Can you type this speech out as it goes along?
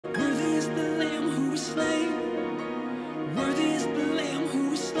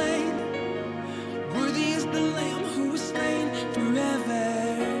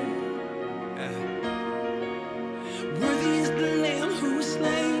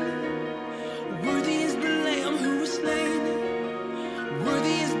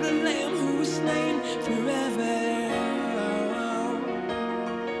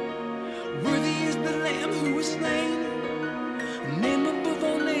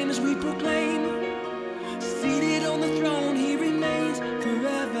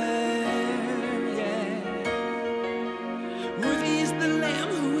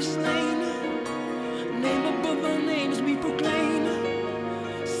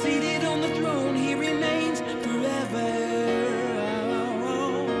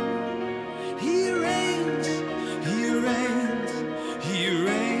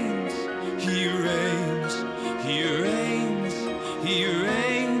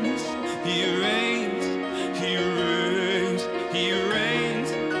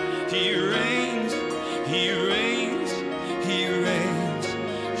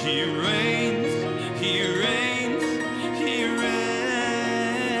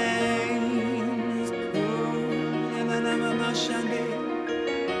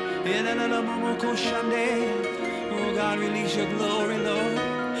Oh God, release your glory, Lord.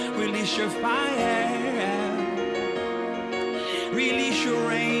 Release your fire. Release your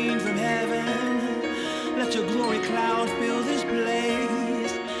rain from heaven. Let your glory cloud fill this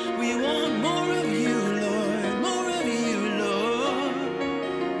place. We want more of you, Lord. More of you, Lord.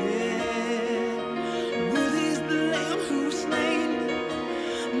 Yeah. Worthy is the Lamb who was slain.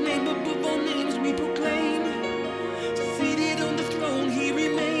 Name above all names we proclaim. Seated on the throne, he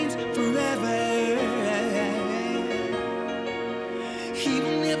remains forever. He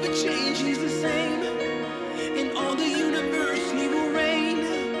will never change, he's the same. In all the universe he will reign.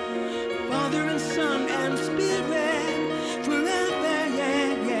 Father and Son and Spirit forever,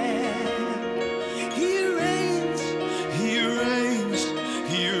 yeah, yeah. He reigns, he reigns,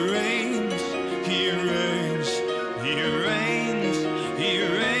 he reigns, he reigns, he reigns, he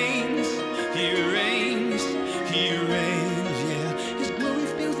reigns, he reigns, he reigns, yeah. His glory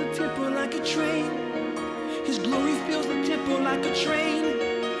fills the temple like a train. His glory fills the temple like a train.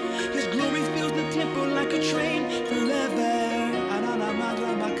 His glory fills the temple like a train forever.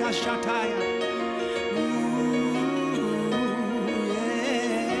 Ooh,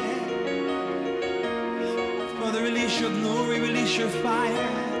 yeah. Father, release your glory, release your fire,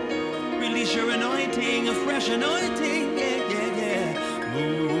 release your anointing, a fresh anointing, yeah, yeah, yeah.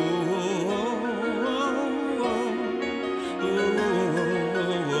 Ooh.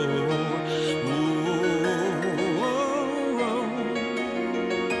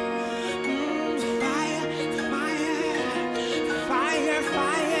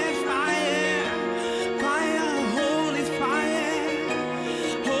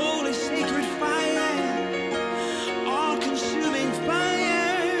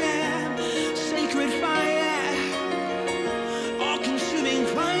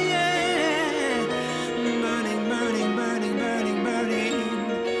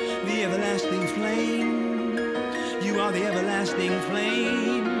 The everlasting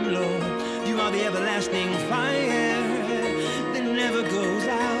flame, Lord. You are the everlasting fire that never goes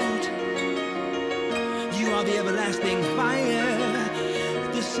out. You are the everlasting fire,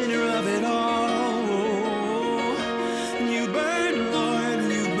 the center of it all. You burn, Lord.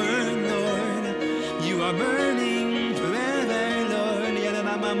 You burn, Lord. You are burning forever, Lord.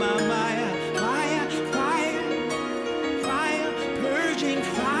 Fire, fire, fire, purging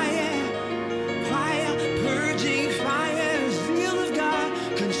fire.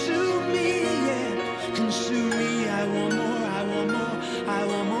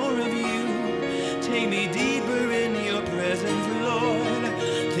 Take me deeper in your presence, Lord.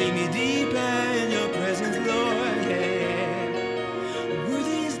 Take me deeper in your presence, Lord. Yeah.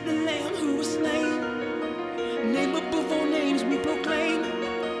 Worthy is the Lamb who was slain. Name above all names we proclaim.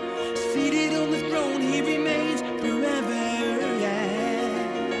 Seated on the throne, he remains forever. Yeah.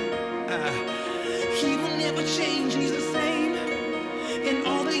 He will never change, he's the same. In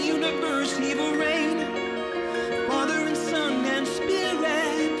all the universe, he will reign. Father and Son and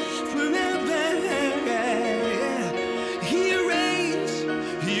Spirit forever. He reigns,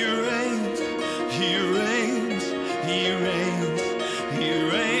 he reigns, he reigns, he reigns, he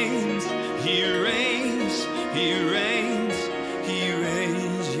reigns, he reigns, he reigns, he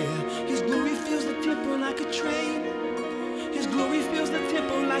reigns, yeah. His glory fills the temple like a train. His glory fills the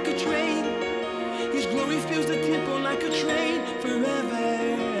temple like a train. His glory fills the temple like a train forever.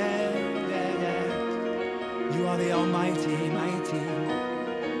 You are the Almighty, mighty.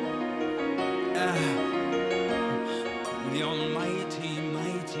 The Almighty,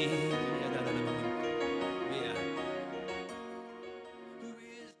 mighty. Yeah. Who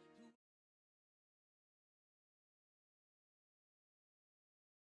is?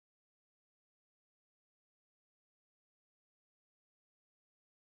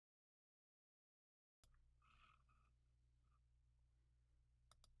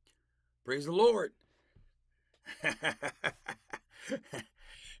 Praise the Lord.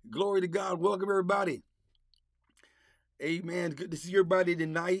 Glory to God. Welcome, everybody. Amen. Good to see everybody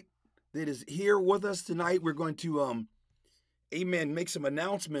tonight that is here with us tonight. We're going to, amen, make some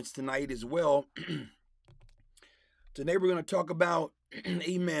announcements tonight as well. Today we're going to talk about,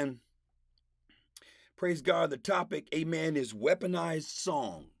 amen, praise God. The topic, amen, is weaponized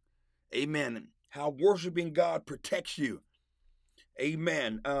song. Amen. How worshiping God protects you.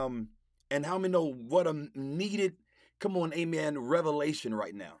 Amen. And how many know what a needed, come on, amen, revelation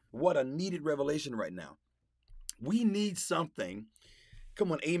right now. What a needed revelation right now. We need something,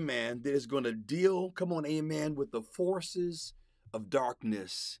 come on, amen, that is going to deal, come on, amen, with the forces of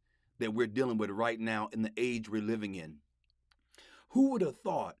darkness that we're dealing with right now in the age we're living in. Who would have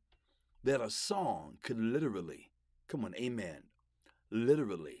thought that a song could literally, come on, amen,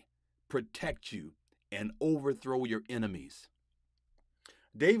 literally protect you and overthrow your enemies.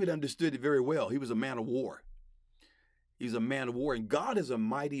 David understood it very well. He was a man of war. He's a man of war, and God is a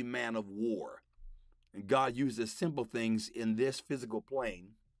mighty man of war. And God uses simple things in this physical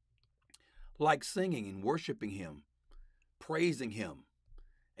plane, like singing and worshiping him, praising him.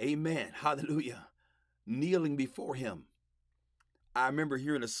 Amen. Hallelujah. Kneeling before him. I remember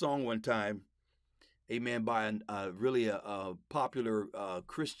hearing a song one time, amen, by a popular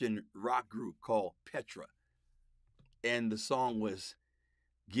Christian rock group called Petra. And the song was,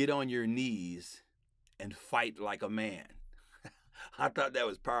 "Get on your knees and fight like a man." I thought that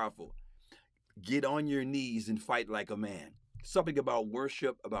was powerful. Get on your knees and fight like a man. Something about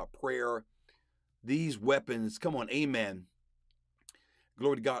worship, about prayer. These weapons, come on, amen.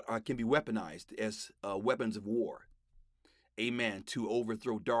 Glory to God, can be weaponized as weapons of war. Amen. To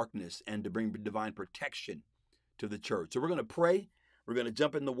overthrow darkness and to bring divine protection to the church. So we're going to pray. We're going to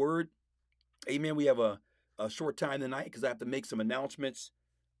jump in the word. Amen. We have a short time tonight because I have to make some announcements.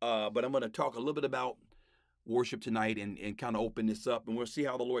 But I'm going to talk a little bit about worship tonight and kind of open this up. And we'll see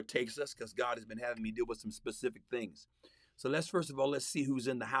how the Lord takes us because God has been having me deal with some specific things. So let's see who's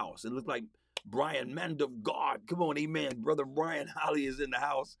in the house. It looks like Brian, man of God. Come on, amen. Brother Brian Holly is in the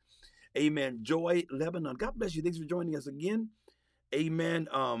house. Amen. Joy Lebanon. God bless you. Thanks for joining us again. Amen.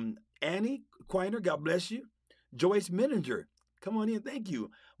 Annie Quiner, God bless you. Joyce Menninger, come on in. Thank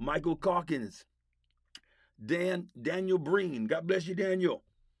you. Michael Calkins. Daniel Breen. God bless you, Daniel.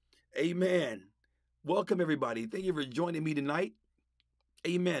 Amen. Welcome, everybody. Thank you for joining me tonight.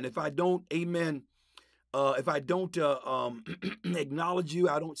 Amen. If I don't acknowledge you,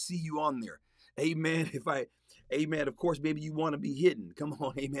 I don't see you on there. Amen. Amen. Of course, maybe you want to be hidden. Come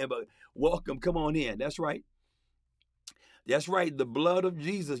on, amen. But welcome. Come on in. That's right. That's right. The blood of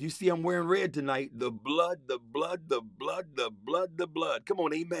Jesus. You see, I'm wearing red tonight. The blood, the blood, the blood, the blood, the blood. Come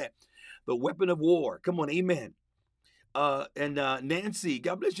on, amen. The weapon of war. Come on, amen. Nancy,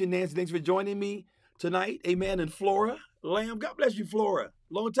 God bless you, Nancy. Thanks for joining me tonight. Amen. And Flora Lamb, God bless you, Flora.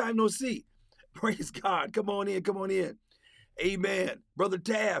 Long time no see. Praise God. Come on in. Come on in. Amen. Brother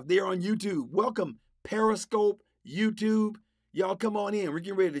Tav, they're on YouTube. Welcome. Periscope, YouTube. Y'all come on in. We're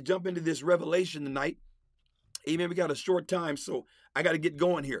getting ready to jump into this revelation tonight. Amen. We got a short time, so I got to get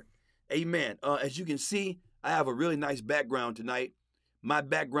going here. Amen. As you can see, I have a really nice background tonight. My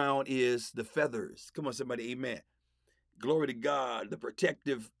background is the feathers. Come on, somebody. Amen. Glory to God, the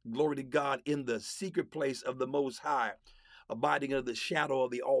protective, glory to God, in the secret place of the Most High, abiding under the shadow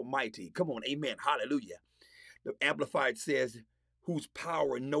of the Almighty. Come on, amen, hallelujah. The Amplified says, whose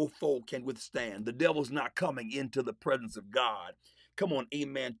power no foe can withstand. The devil's not coming into the presence of God. Come on,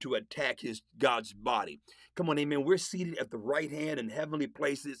 amen, to attack God's body. Come on, amen. We're seated at the right hand in heavenly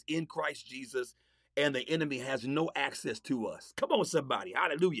places in Christ Jesus, and the enemy has no access to us. Come on, somebody,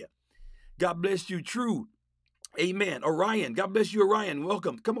 hallelujah. God bless you, true. Amen. Orion, God bless you, Orion.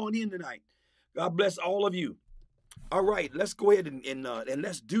 Welcome. Come on in tonight. God bless all of you. All right, let's go ahead and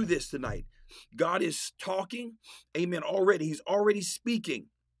let's do this tonight. God is talking. Amen. Already, He's already speaking.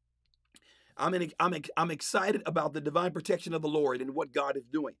 I'm excited about the divine protection of the Lord and what God is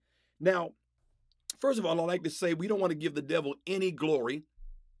doing. Now, first of all, I'd like to say we don't want to give the devil any glory.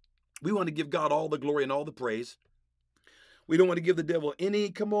 We want to give God all the glory and all the praise. We don't want to give the devil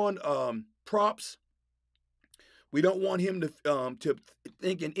any, props. We don't want him to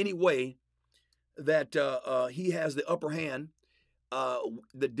think in any way that he has the upper hand.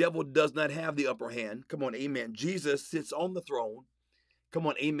 The devil does not have the upper hand. Come on, amen. Jesus sits on the throne. Come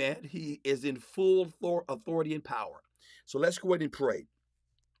on, amen. He is in full authority and power. So let's go ahead and pray.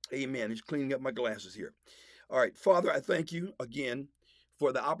 Amen. Just cleaning up my glasses here. All right, Father, I thank you again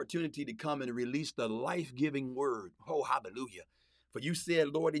for the opportunity to come and release the life-giving word. Oh, hallelujah. For you said,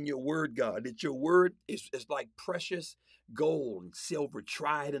 Lord, in your word, God, that your word is like precious gold and silver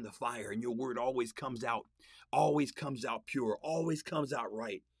tried in the fire. And your word always comes out pure, always comes out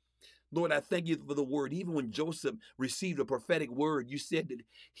right. Lord, I thank you for the word. Even when Joseph received a prophetic word, you said that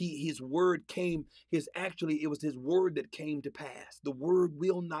his word came, it was his word that came to pass. The word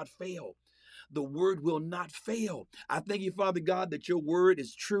will not fail. The word will not fail. I thank you, Father God, that your word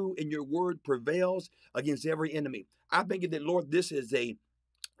is true and your word prevails against every enemy. I thank you that, Lord, this is a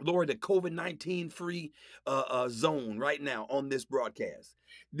COVID-19 free zone right now on this broadcast.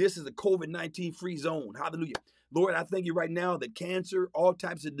 This is a COVID-19 free zone. Hallelujah. Lord, I thank you right now that cancer, all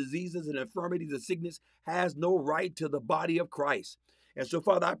types of diseases and infirmities and sickness has no right to the body of Christ. And so,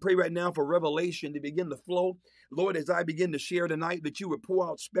 Father, I pray right now for revelation to begin to flow. Lord, as I begin to share tonight, that you would pour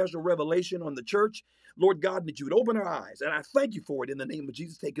out special revelation on the church. Lord God, that you would open our eyes. And I thank you for it in the name of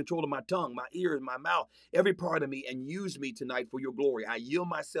Jesus. Take control of my tongue, my ears, my mouth, every part of me, and use me tonight for your glory. I yield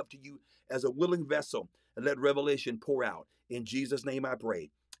myself to you as a willing vessel, and let revelation pour out. In Jesus' name I pray.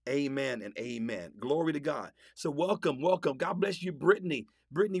 Amen and amen. Glory to God. So welcome. God bless you, Brittany.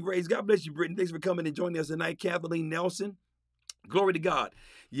 Brittany Reyes. God bless you, Brittany. Thanks for coming and joining us tonight. Kathleen Nelson. Glory to God.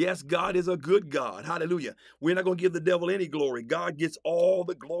 Yes, God is a good God. Hallelujah. We're not going to give the devil any glory. God gets all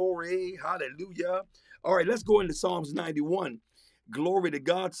the glory. Hallelujah. All right, let's go into Psalms 91. Glory to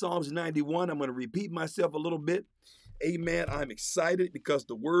God. Psalms 91. I'm going to repeat myself a little bit. Amen. I'm excited because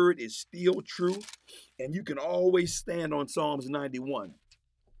the word is still true, and you can always stand on Psalms 91.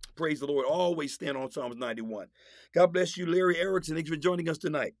 Praise the Lord. Always stand on Psalms 91. God bless you, Larry Erickson. Thanks for joining us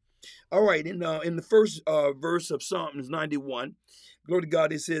tonight. All right, in the first verse of Psalms 91, glory to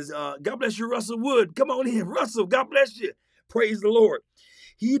God, it says, God bless you, Russell Wood. Come on in, Russell. God bless you. Praise the Lord.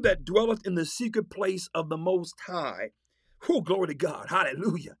 He that dwelleth in the secret place of the Most High, glory to God,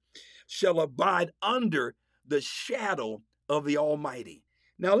 hallelujah, shall abide under the shadow of the Almighty.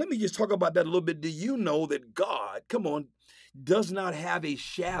 Now, let me just talk about that a little bit. Do you know that God, come on, does not have a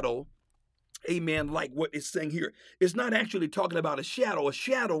shadow, amen, like what it's saying here? It's not actually talking about a shadow. A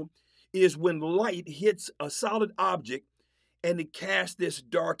shadow is when light hits a solid object and it casts this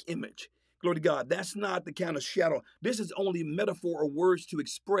dark image. Glory to God. That's not the kind of shadow. This is only metaphor or words to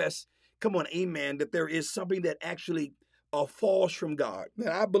express, come on, amen, that there is something that actually falls from God.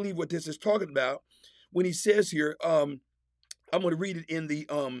 Now, I believe what this is talking about when he says here, I'm going to read it in the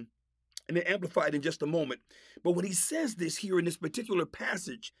Amplified in just a moment. But when he says this here in this particular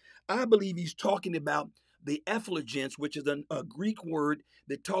passage, I believe he's talking about the effulgence, which is a Greek word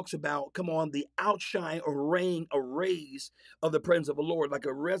that talks about, come on, the outshine or rays of the presence of the Lord, like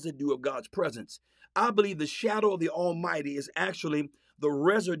a residue of God's presence. I believe the shadow of the Almighty is actually the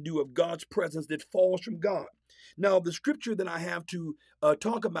residue of God's presence that falls from God. Now, the scripture that I have to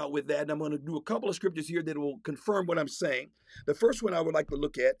talk about with that, and I'm going to do a couple of scriptures here that will confirm what I'm saying. The first one I would like to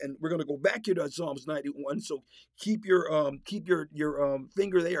look at, and we're going to go back here to Psalms 91. So keep your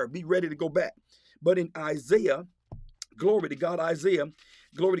finger there. Be ready to go back. But in Isaiah, glory to God,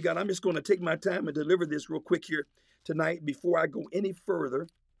 glory to God. I'm just going to take my time and deliver this real quick here tonight before I go any further.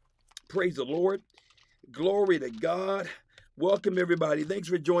 Praise the Lord. Glory to God. Welcome, everybody. Thanks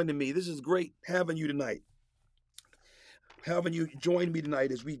for joining me. This is great having you tonight. Having you join me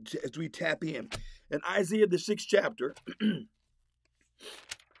tonight as we tap in. And Isaiah, the 6th chapter,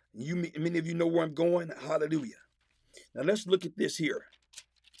 many of you know where I'm going. Hallelujah. Now let's look at this here.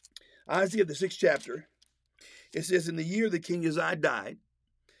 Isaiah, the 6th chapter, it says, in the year the king Uzziah died,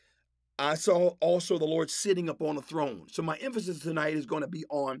 I saw also the Lord sitting upon a throne. So my emphasis tonight is going to be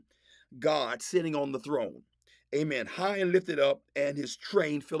on God sitting on the throne. Amen. High and lifted up, and his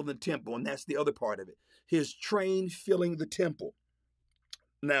train filling the temple. And that's the other part of it. His train filling the temple.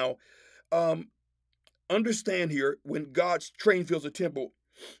 Now, understand here, when God's train fills the temple,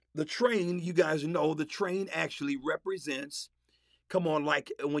 the train, you guys know, the train actually represents, come on,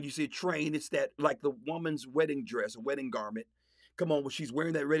 like when you say train, it's that like the woman's wedding dress, a wedding garment. Come on, when she's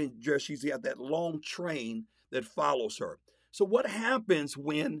wearing that wedding dress, she's got that long train that follows her. So what happens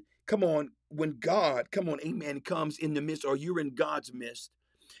when, come on, when God, come on, amen, comes in the midst, or you're in God's midst,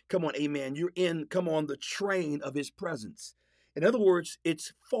 come on, amen, you're in, come on, the train of his presence. In other words,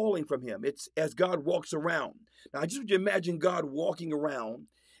 it's falling from him. It's as God walks around. Now, I just want you to imagine God walking around,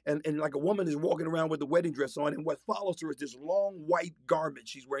 and like a woman is walking around with the wedding dress on, and what follows her is this long white garment.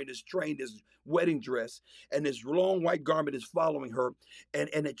 She's wearing this train, this wedding dress, and this long white garment is following her, and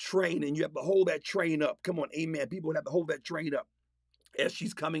a train, and you have to hold that train up. Come on, amen. People have to hold that train up as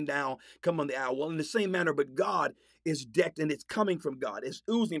she's coming down, come on the aisle. Well, in the same manner, but God is decked, and it's coming from God. It's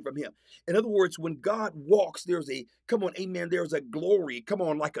oozing from him. In other words, when God walks, there's a, come on, amen, there's a glory, come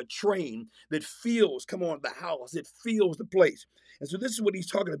on, like a train that fills, come on, the house. It fills the place. And so this is what he's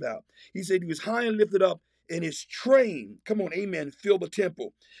talking about. He said he was high and lifted up, and his train, come on, amen, filled the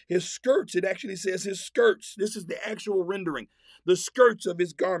temple. His skirts, it actually says his skirts. This is the actual rendering. The skirts of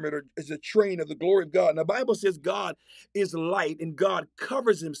his garment is a train of the glory of God. And the Bible says God is light, and God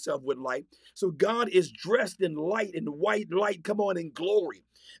covers himself with light. So God is dressed in light and white light, come on, in glory.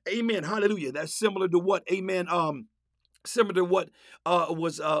 Amen. Hallelujah. That's similar to what, amen, similar to what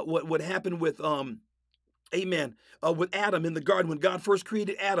what happened with amen, with Adam in the garden. When God first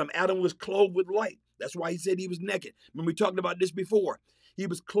created Adam, Adam was clothed with light. That's why he said he was naked. When we talked about this before, he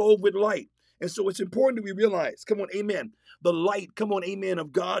was clothed with light. And so it's important that we realize, come on, amen, the light, come on, amen,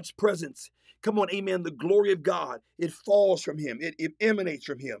 of God's presence. Come on, amen, the glory of God, it falls from him. It emanates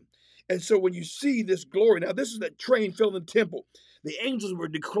from him. And so when you see this glory, now this is that train filling the temple. The angels were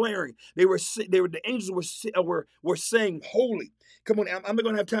declaring, the angels were saying, holy. Come on, I'm not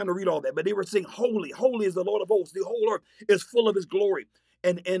going to have time to read all that, but they were saying, holy, holy is the Lord of hosts. The whole earth is full of his glory.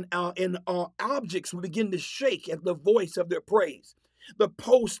 And objects will begin to shake at the voice of their praise. The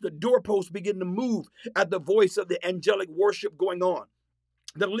doorposts begin to move at the voice of the angelic worship going on.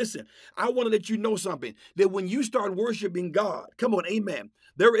 Now listen, I want to let you know something, that when you start worshiping God, come on, amen,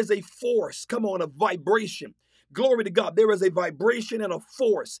 there is a force, come on, a vibration. Glory to God. There is a vibration and a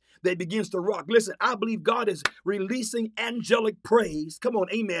force that begins to rock. Listen, I believe God is releasing angelic praise, come on,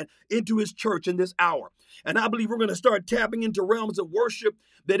 amen, into his church in this hour. And I believe we're going to start tapping into realms of worship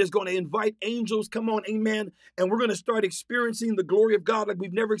that is going to invite angels, come on, amen. And we're going to start experiencing the glory of God like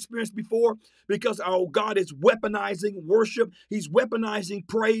we've never experienced before, because our God is weaponizing worship. He's weaponizing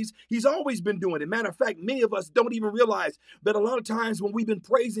praise. He's always been doing it. Matter of fact, many of us don't even realize that a lot of times when we've been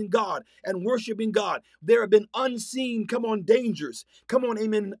praising God and worshiping God, there have been unseen, come on, dangers. Come on,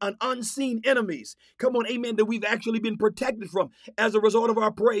 amen, unseen enemies. Come on, amen, that we've actually been protected from as a result of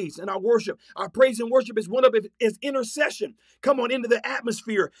our praise and our worship. Our praise and worship is one of it is intercession. Come on, into the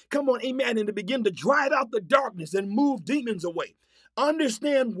atmosphere. Come on, amen, and to begin to drive out the darkness and move demons away.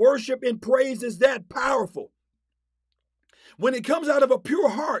 Understand, worship and praise is that powerful. When it comes out of a pure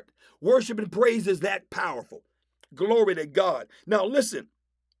heart, worship and praise is that powerful. Glory to God. Now listen,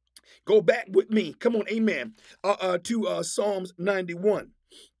 go back with me. Come on, amen, to Psalms 91.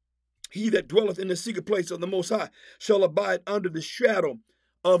 He that dwelleth in the secret place of the Most High shall abide under the shadow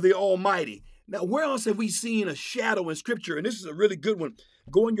of the Almighty. Now, where else have we seen a shadow in Scripture? And this is a really good one.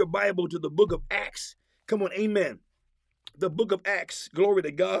 Go in your Bible to the book of Acts. Come on, amen. The book of Acts. Glory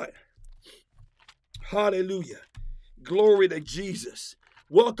to God. Hallelujah. Glory to Jesus.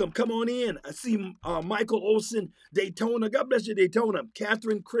 Welcome. Come on in. I see Michael Olson, Daytona. God bless you, Daytona.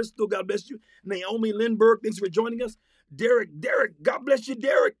 Catherine Crystal, God bless you. Naomi Lindbergh, thanks for joining us. Derek, God bless you,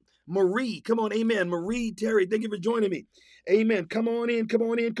 Derek. Marie, come on, amen. Marie Terry, thank you for joining me. Amen. Come on in, come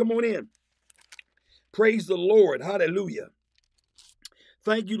on in, come on in. Praise the Lord. Hallelujah.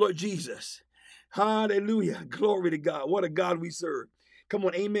 Thank you, Lord Jesus. Hallelujah. Glory to God. What a God we serve. Come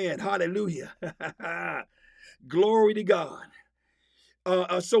on, amen. Hallelujah. Glory to God.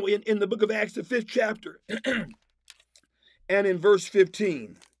 So in the book of Acts, the 5th chapter, and in verse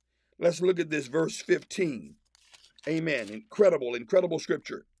 15, let's look at this, verse 15. Amen. Incredible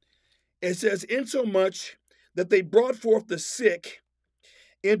scripture. It says, insomuch that they brought forth the sick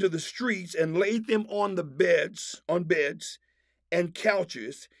into the streets and laid them on beds and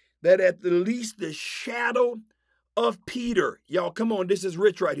couches, that at the least the shadow of Peter, y'all, come on, this is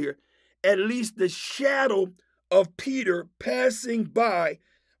rich right here, at least the shadow of Peter passing by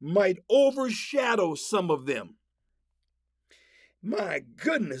might overshadow some of them. My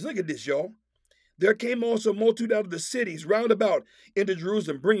goodness, look at this, y'all. There came also a multitude out of the cities round about into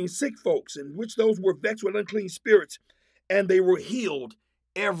Jerusalem, bringing sick folks, in which those were vexed with unclean spirits, and they were healed,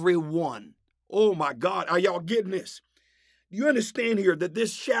 every one. Oh my God, are y'all getting this? You understand here that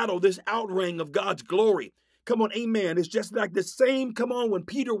this shadow, this outring of God's glory, come on, amen, it's just like the same, come on, when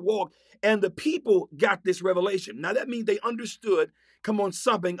Peter walked and the people got this revelation. Now that means they understood, come on,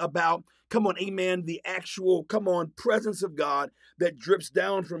 something about, come on, amen, the actual, come on, presence of God that drips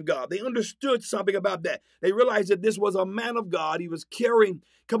down from God. They understood something about that. They realized that this was a man of God. He was carrying,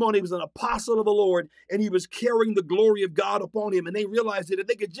 come on, he was an apostle of the Lord, and he was carrying the glory of God upon him. And they realized that if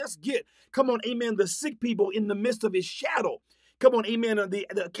they could just get, come on, amen, the sick people in the midst of his shadow, come on, amen,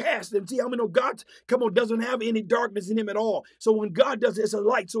 the cast, and see how many know God, come on, doesn't have any darkness in him at all. So when God does it, it's a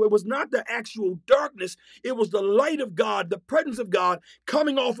light. So it was not the actual darkness. It was the light of God, the presence of God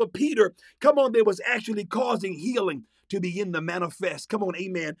coming off of Peter. Come on, that was actually causing healing to begin to manifest. Come on,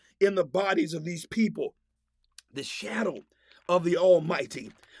 amen, in the bodies of these people. The shadow of the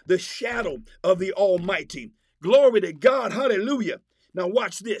Almighty. The shadow of the Almighty. Glory to God. Hallelujah. Now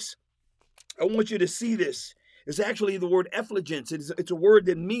watch this. I want you to see this. It's actually the word effulgence. It's a word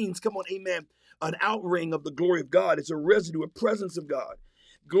that means, come on, amen, an outring of the glory of God. It's a residue, a presence of God.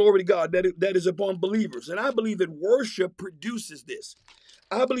 Glory to God that is upon believers. And I believe that worship produces this.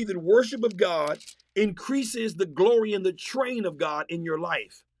 I believe that worship of God increases the glory and the train of God in your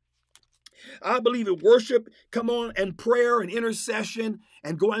life. I believe in worship, come on, and prayer and intercession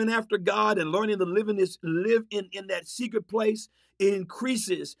and going after God and learning to live in that secret place. It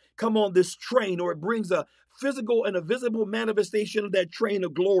increases, come on, this train, or it brings a physical and a visible manifestation of that train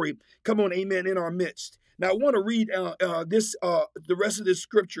of glory. Come on, amen, in our midst. Now I want to read the rest of this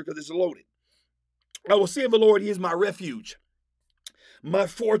scripture because it's loaded. I will say of the Lord, he is my refuge, my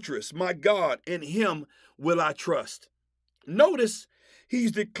fortress, my God, in him will I trust. Notice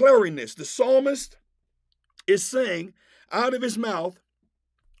he's declaring this. The psalmist is saying out of his mouth,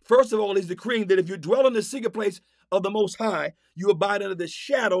 first of all, he's decreeing that if you dwell in the secret place of the Most High, you abide under the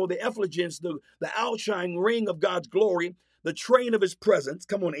shadow, the effulgence, the outshining ring of God's glory, the train of his presence.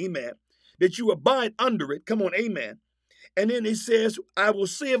 Come on, amen. That you abide under it. Come on, amen. And then he says, I will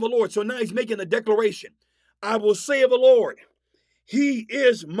say of the Lord. So now he's making a declaration. I will say of the Lord, he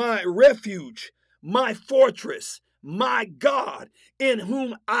is my refuge, my fortress, my God, in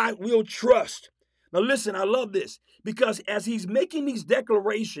whom I will trust. Now listen, I love this because as he's making these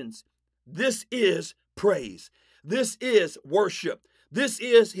declarations, this is praise. This is worship. This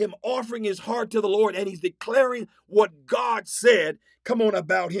is him offering his heart to the Lord, and he's declaring what God said, come on,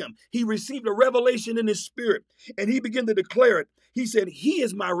 about him. He received a revelation in his spirit, and he began to declare it. He said, he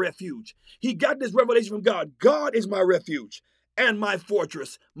is my refuge. He got this revelation from God. God is my refuge and my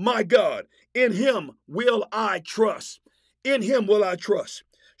fortress, my God. In him will I trust. In him will I trust.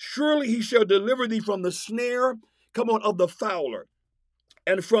 Surely he shall deliver thee from the snare, come on, of the fowler,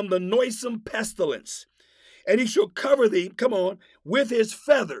 and from the noisome pestilence. And he shall cover thee, come on, with his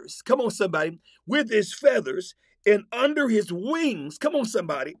feathers. Come on, somebody. With his feathers, and under his wings, come on,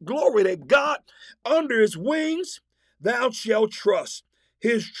 somebody. Glory to God. Under his wings, thou shalt trust.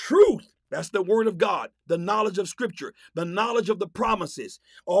 His truth, that's the word of God, the knowledge of Scripture, the knowledge of the promises.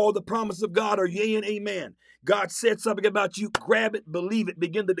 All the promises of God are yea and amen. God said something about you. Grab it, believe it,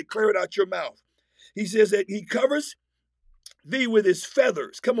 begin to declare it out your mouth. He says that he covers thee with his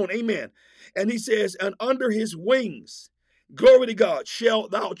feathers. Come on, amen. And he says, and under his wings, glory to God,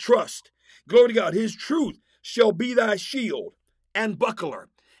 shalt thou trust. Glory to God, his truth shall be thy shield and buckler.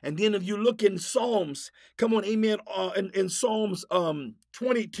 And then if you look in Psalms, come on, amen, in Psalms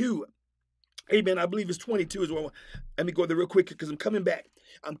 22, amen, I believe it's 22 as well. Let me go there real quick because I'm coming back.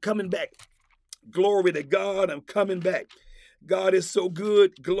 I'm coming back. Glory to God, I'm coming back. God is so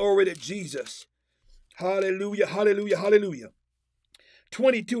good. Glory to Jesus. Hallelujah, hallelujah, hallelujah.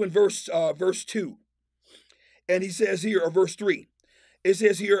 22 and verse 2. And he says here, or verse 3, it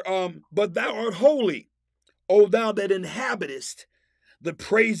says here, but thou art holy, O thou that inhabitest the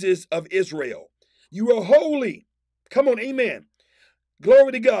praises of Israel. You are holy. Come on, amen.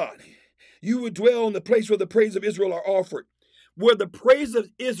 Glory to God. You would dwell in the place where the praise of Israel are offered. Where the praise of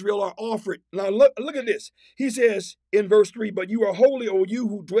Israel are offered. Now look at this. He says in verse 3, but you are holy, O you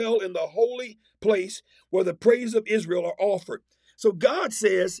who dwell in the holy place where the praise of Israel are offered. So God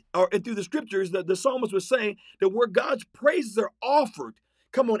says, or through the scriptures, that the psalmist was saying that where God's praises are offered,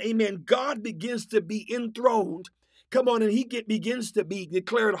 come on, amen, God begins to be enthroned. Come on, and he begins to be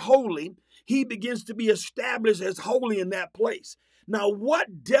declared holy. He begins to be established as holy in that place. Now,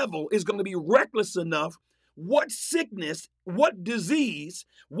 what devil is going to be reckless enough? What sickness, what disease,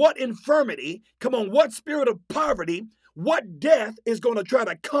 what infirmity, come on, what spirit of poverty, what death is going to try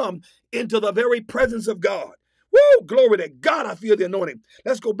to come into the very presence of God? Woo, glory to God, I feel the anointing.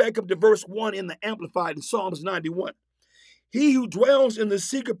 Let's go back up to verse 1 in the Amplified in Psalms 91. He who dwells in the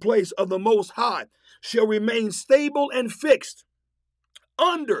secret place of the Most High shall remain stable and fixed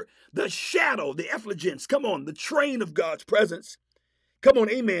under the shadow, the effulgence, come on, the train of God's presence. Come on,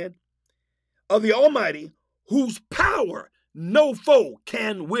 amen, of the Almighty, whose power no foe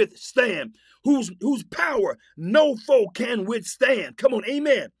can withstand. Whose power no foe can withstand. Come on,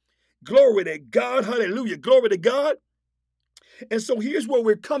 amen. Glory to God, hallelujah, glory to God. And so here's where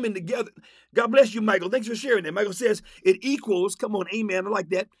we're coming together. God bless you, Michael. Thanks for sharing that. Michael says it equals, come on, amen, I like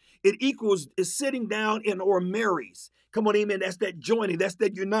that. It equals is sitting down in or marries. Come on, amen, that's that joining, that's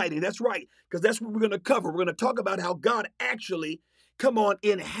that uniting. That's right, because that's what we're going to cover. We're going to talk about how God actually, come on,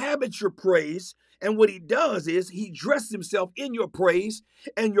 inhabits your praise. And what he does is he dresses himself in your praise,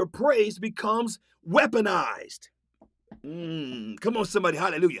 and your praise becomes weaponized. Come on, somebody,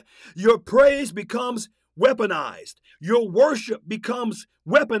 hallelujah. Your praise becomes weaponized. Your worship becomes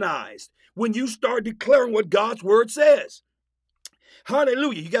weaponized when you start declaring what God's word says.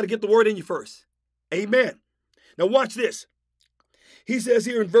 Hallelujah. You got to get the word in you first. Amen. Now watch this. He says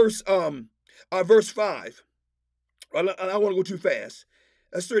here in verse 5. I don't want to go too fast.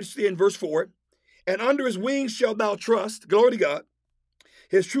 Let's stay in verse 4. And under his wings shalt thou trust. Glory to God.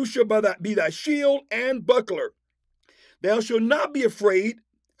 His truth shall be thy shield and buckler. Thou shalt not be afraid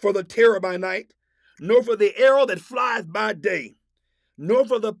for the terror by night, nor for the arrow that flieth by day, nor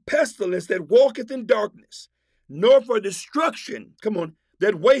for the pestilence that walketh in darkness, nor for destruction, come on,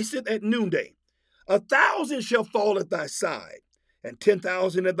 that wasteth at noonday. 1,000 shall fall at thy side, and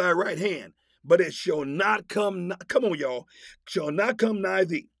 10,000 at thy right hand, but it shall not come, come on, y'all, shall not come nigh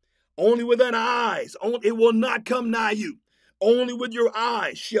thee. Only with thine eyes. It will not come nigh you. Only with your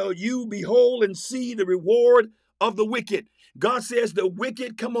eyes shall you behold and see the reward of the wicked. God says the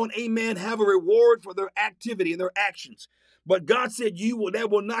wicked, come on, amen, have a reward for their activity and their actions. But God said that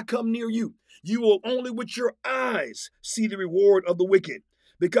will not come near you. You will only with your eyes see the reward of the wicked.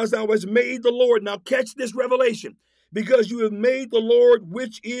 Because thou hast made the Lord, now catch this revelation, because you have made the Lord,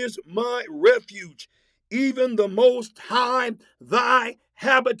 which is my refuge, even the Most High, thy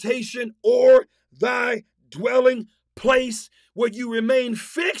habitation or thy dwelling place, where you remain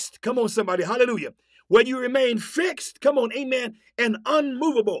fixed. Come on, somebody, hallelujah. Where you remain fixed, come on, amen, and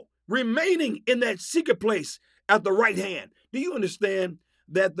unmovable, remaining in that secret place at the right hand. Do you understand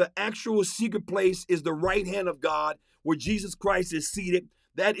that the actual secret place is the right hand of God, where Jesus Christ is seated?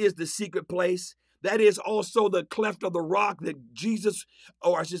 That is the secret place. That is also the cleft of the rock that Jesus,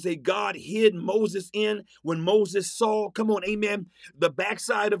 or I should say God, hid Moses in when Moses saw, come on, amen, the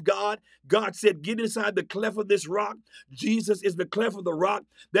backside of God. God said, get inside the cleft of this rock. Jesus is the cleft of the rock.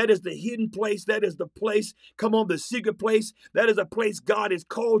 That is the hidden place. That is the place, come on, the secret place. That is a place God has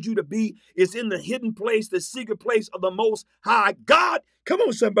called you to be. It's in the hidden place, the secret place of the Most High God. Come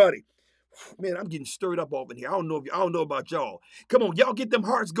on, somebody. Man, I'm getting stirred up over here. I don't know about y'all. Come on, y'all get them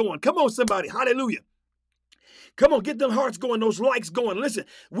hearts going. Come on, somebody. Hallelujah. Come on, get them hearts going, those likes going. Listen,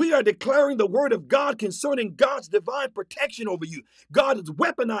 we are declaring the word of God concerning God's divine protection over you. God is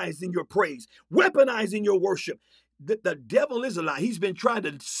weaponizing your praise, weaponizing your worship. The devil is a lie. He's been trying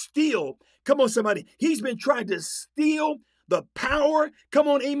to steal. Come on, somebody. He's been trying to steal the power, come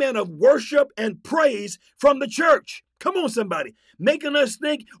on, amen, of worship and praise from the church. Come on, somebody. Making us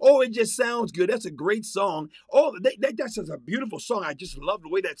think, oh, it just sounds good. That's a great song. Oh, that's just a beautiful song. I just love the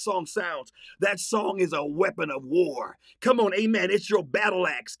way that song sounds. That song is a weapon of war. Come on, amen. It's your battle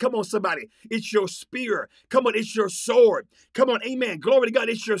axe. Come on, somebody. It's your spear. Come on, it's your sword. Come on, amen. Glory to God.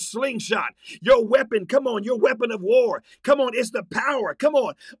 It's your slingshot. Your weapon. Come on, your weapon of war. Come on, it's the power. Come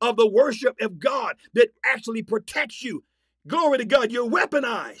on, of the worship of God that actually protects you. Glory to God. You're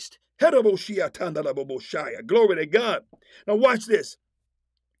weaponized. Glory to God. Now watch this.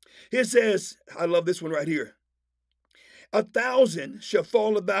 It says, I love this one right here. 1,000 shall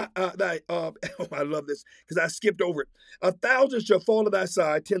fall at I love this because I skipped over it. 1,000 shall fall at thy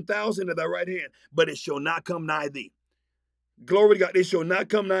side, 10,000 at thy right hand, but it shall not come nigh thee. Glory to God. It shall not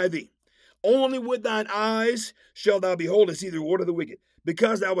come nigh thee. Only with thine eyes shall thou behold and see the reward of the wicked,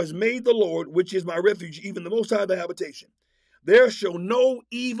 because thou hast made the Lord, which is my refuge, even the Most High thy habitation. There shall no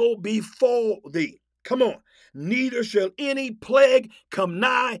evil befall thee. Come on. Neither shall any plague come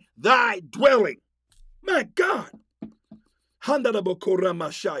nigh thy dwelling. My God. Y'all,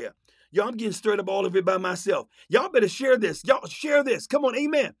 I'm getting stirred up all of it by myself. Y'all better share this. Y'all share this. Come on.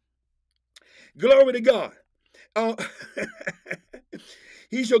 Amen. Glory to God.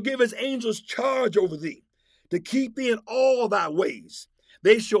 He shall give his angels charge over thee to keep thee in all thy ways.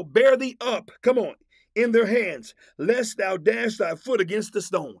 They shall bear thee up. Come on. In their hands, lest thou dash thy foot against the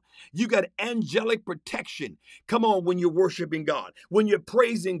stone. You got angelic protection. Come on, when you're worshiping God, when you're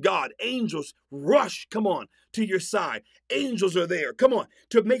praising God, angels rush, come on, to your side. Angels are there, come on,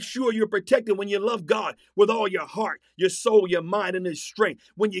 to make sure you're protected when you love God with all your heart, your soul, your mind, and his strength.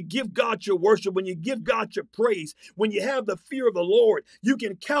 When you give God your worship, when you give God your praise, when you have the fear of the Lord, you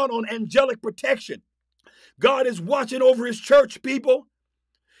can count on angelic protection. God is watching over his church, people.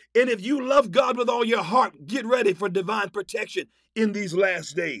 And if you love God with all your heart, get ready for divine protection in these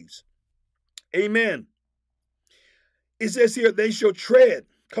last days. Amen. It says here, they shall tread.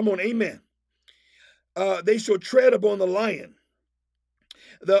 Come on, amen. They shall tread upon the lion,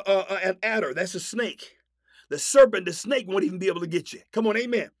 an adder. That's a snake. The serpent, the snake won't even be able to get you. Come on,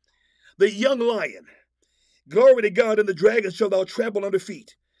 amen. The young lion. Glory to God, and the dragon shall thou trample under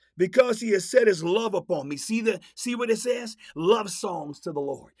feet. Because he has set his love upon me. See what it says? Love songs to the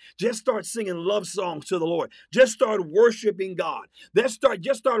Lord. Just start singing love songs to the Lord. Just start worshiping God.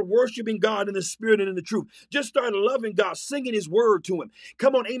 Just start worshiping God in the spirit and in the truth. Just start loving God, singing his word to him.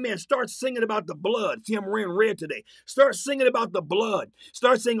 Come on, amen. Start singing about the blood. See, I'm wearing red today. Start singing about the blood.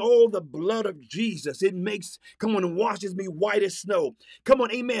 Start saying, oh, the blood of Jesus. It makes, come on, and washes me white as snow. Come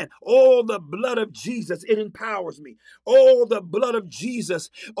on, amen. Oh, the blood of Jesus. It empowers me. Oh, the blood of Jesus.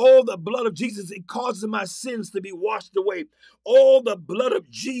 Oh, the blood of Jesus, it causes my sins to be washed away. Oh, the blood of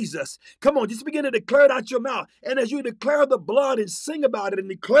Jesus. Come on, just begin to declare it out your mouth. And as you declare the blood and sing about it and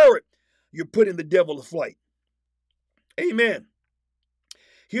declare it, you're putting the devil to flight. Amen.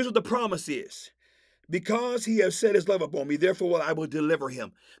 Here's what the promise is. Because he has set his love upon me, therefore I will deliver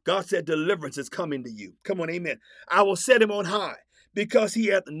him. God said deliverance is coming to you. Come on, amen. I will set him on high because he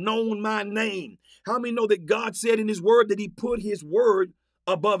hath known my name. How many know that God said in his word that he put his word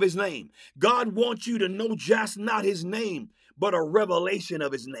above his name. God wants you to know just not his name, but a revelation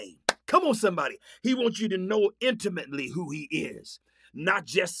of his name. Come on, somebody. He wants you to know intimately who he is. Not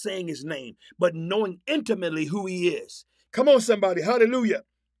just saying his name, but knowing intimately who he is. Come on, somebody. Hallelujah.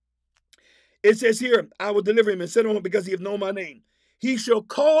 It says here, I will deliver him and set on him because he hath known my name. He shall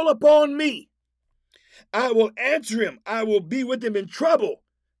call upon me. I will answer him. I will be with him in trouble.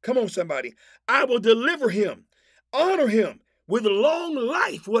 Come on, somebody. I will deliver him, honor him. With long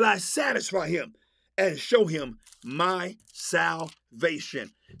life will I satisfy him and show him my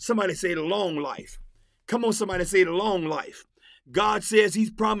salvation. Somebody say long life. Come on, somebody say long life. God says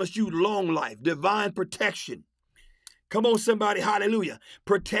he's promised you long life, divine protection. Come on, somebody, hallelujah.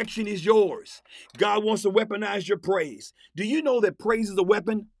 Protection is yours. God wants to weaponize your praise. Do you know that praise is a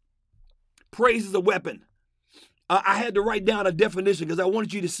weapon? Praise is a weapon. I had to write down a definition because I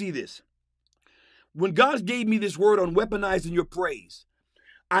wanted you to see this. When God gave me this word on weaponizing your praise,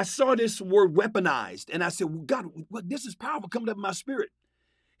 I saw this word weaponized, and I said, well, God, this is powerful coming up in my spirit.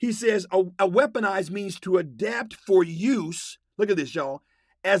 He says a weaponized means to adapt for use, look at this, y'all,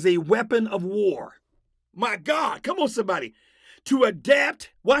 as a weapon of war. My God, come on, somebody. To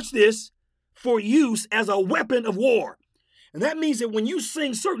adapt, watch this, for use as a weapon of war. And that means that when you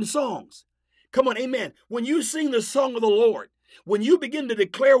sing certain songs, come on, amen. When you sing the song of the Lord, when you begin to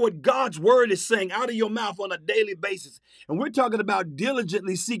declare what God's word is saying out of your mouth on a daily basis, and we're talking about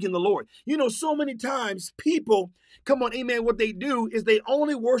diligently seeking the Lord. You know, so many times people, come on, amen, what they do is they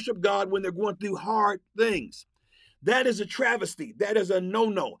only worship God when they're going through hard things. That is a travesty. That is a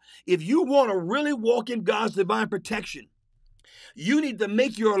no-no. If you want to really walk in God's divine protection, you need to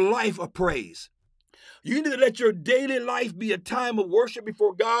make your life a praise. You need to let your daily life be a time of worship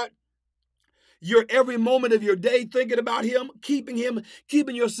before God. Your every moment of your day thinking about him, keeping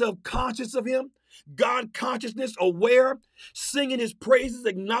yourself conscious of him, God consciousness, aware, singing his praises,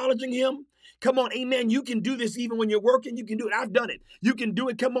 acknowledging him. Come on, amen. You can do this even when you're working. You can do it. I've done it. You can do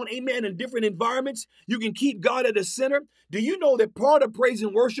it, come on, amen, in different environments. You can keep God at the center. Do you know that part of praise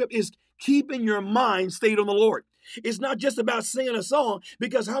and worship is keeping your mind stayed on the Lord? It's not just about singing a song,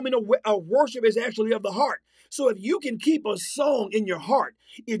 because how many know worship is actually of the heart? So if you can keep a song in your heart,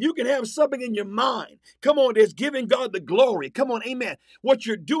 if you can have something in your mind, come on, that's giving God the glory. Come on, amen. What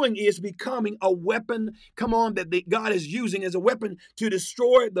you're doing is becoming a weapon, come on, that God is using as a weapon to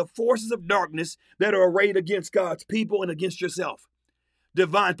destroy the forces of darkness that are arrayed against God's people and against yourself.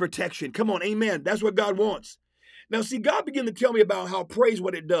 Divine protection. Come on, amen. That's what God wants. Now, see, God began to tell me about how praise,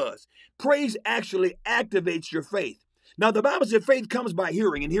 what it does. Praise actually activates your faith. Now, the Bible said faith comes by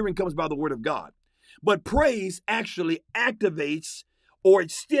hearing, and hearing comes by the word of God. But praise actually activates or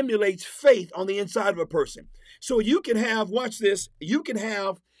it stimulates faith on the inside of a person. So you can have, watch this, you can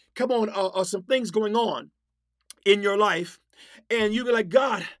have, come on, some things going on in your life, and you be like,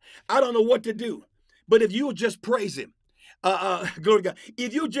 God, I don't know what to do. But if you just praise him, glory to God,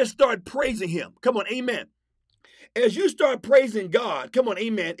 if you just start praising him, come on, amen. As you start praising God, come on,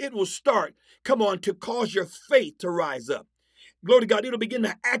 amen, it will start, come on, to cause your faith to rise up. Glory to God, it'll begin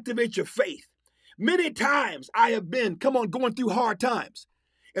to activate your faith. Many times I have been, come on, going through hard times.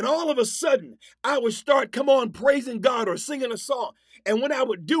 And all of a sudden, I would start, come on, praising God or singing a song. And when I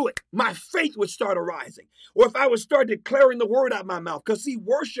would do it, my faith would start arising. Or if I would start declaring the word out of my mouth. Because see,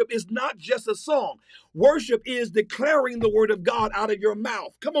 worship is not just a song. Worship is declaring the word of God out of your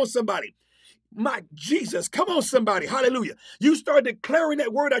mouth. Come on, somebody. My Jesus, come on, somebody. Hallelujah. You start declaring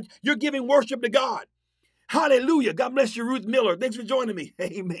that word out. You're giving worship to God. Hallelujah. God bless you, Ruth Miller. Thanks for joining me.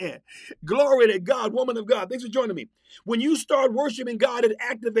 Amen. Glory to God, woman of God. Thanks for joining me. When you start worshiping God, it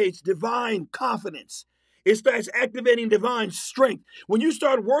activates divine confidence. It starts activating divine strength. When you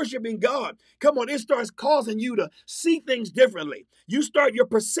start worshiping God, come on, it starts causing you to see things differently. Your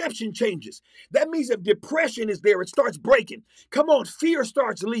perception changes. That means if depression is there, it starts breaking. Come on, fear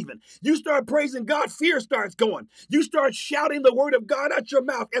starts leaving. You start praising God, fear starts going. You start shouting the word of God out your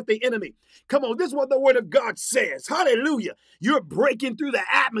mouth at the enemy. Come on, this is what the word of God says. Hallelujah. You're breaking through the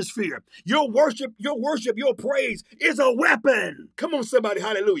atmosphere. Your worship, your praise is a weapon. Come on, somebody.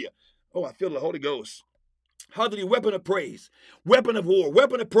 Hallelujah. Oh, I feel the Holy Ghost. Hallelujah, weapon of praise, weapon of war,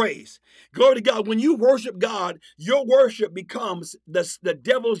 weapon of praise. Glory to God. When you worship God, your worship becomes the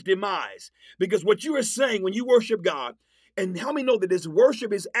devil's demise. Because what you are saying when you worship God, and how many know that this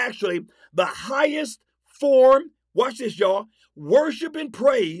worship is actually the highest form, watch this, y'all, worship and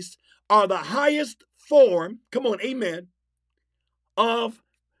praise are the highest form, come on, amen, of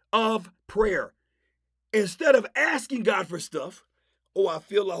prayer. Instead of asking God for stuff, oh, I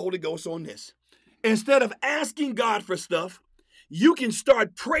feel the Holy Ghost on this. Instead of asking God for stuff, you can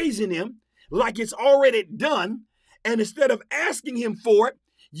start praising him like it's already done. And instead of asking him for it,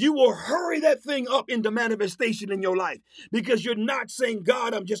 you will hurry that thing up into manifestation in your life because you're not saying,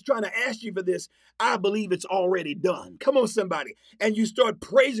 God, I'm just trying to ask you for this. I believe it's already done. Come on, somebody. And you start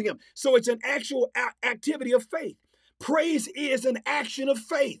praising him. So it's an actual activity of faith. Praise is an action of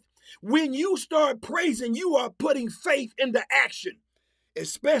faith. When you start praising, you are putting faith into action,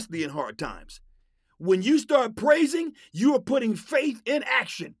 especially in hard times. When you start praising, you are putting faith in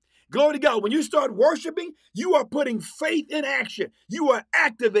action. Glory to God. When you start worshiping, you are putting faith in action. You are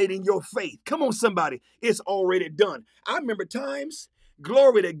activating your faith. Come on, somebody. It's already done. I remember times,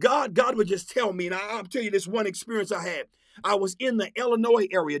 glory to God, God would just tell me, and I'll tell you this one experience I had. I was in the Illinois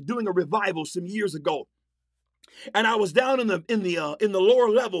area doing a revival some years ago. And I was down in the lower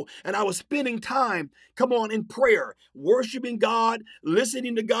level, and I was spending time, come on, in prayer, worshiping God,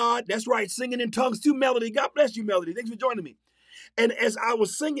 listening to God. That's right, singing in tongues to Melody. God bless you, Melody. Thanks for joining me. And as I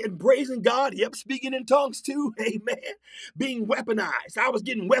was singing and praising God, yep, speaking in tongues too, amen, being weaponized. I was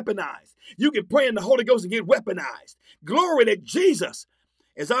getting weaponized. You can pray in the Holy Ghost and get weaponized. Glory to Jesus.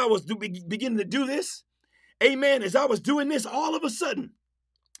 As I was beginning to do this, amen, as I was doing this, all of a sudden,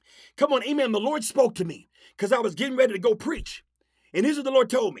 come on, amen, the Lord spoke to me because I was getting ready to go preach. And here's what the Lord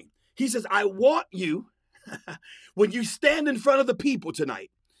told me. He says, I want you, when you stand in front of the people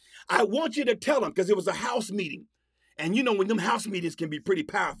tonight, I want you to tell them, because it was a house meeting. And you know, when them house meetings can be pretty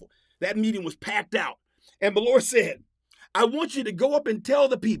powerful. That meeting was packed out. And the Lord said, I want you to go up and tell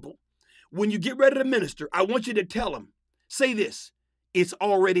the people, when you get ready to minister, I want you to tell them, say this, it's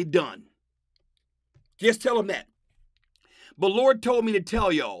already done. Just tell them that. The Lord told me to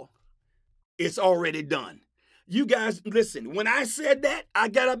tell y'all, it's already done. You guys, listen, when I said that, I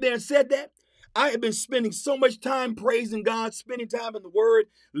got up there and said that, I have been spending so much time praising God, spending time in the Word,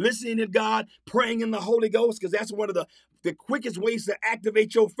 listening to God, praying in the Holy Ghost, because that's one of the quickest ways to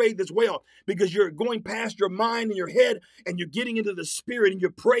activate your faith as well, because you're going past your mind and your head, and you're getting into the Spirit, and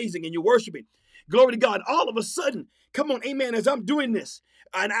you're praising and you're worshiping. Glory to God. All of a sudden, come on, amen, as I'm doing this,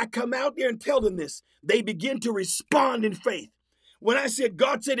 and I come out there and tell them this, they begin to respond in faith. When I said,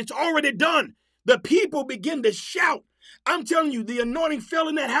 God said it's already done, the people begin to shout. I'm telling you, the anointing fell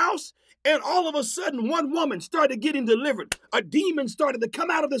in that house, and all of a sudden, one woman started getting delivered. A demon started to come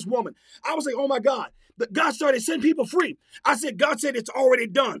out of this woman. I was like, oh my God. But God started sending people free. I said, God said it's already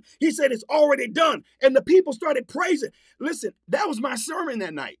done. He said it's already done. And the people started praising. Listen, that was my sermon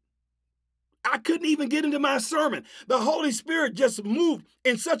that night. I couldn't even get into my sermon. The Holy Spirit just moved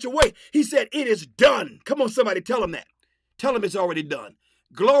in such a way. He said, it is done. Come on, somebody, tell him that. Tell him it's already done.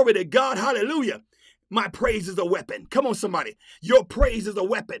 Glory to God. Hallelujah. My praise is a weapon. Come on, somebody. Your praise is a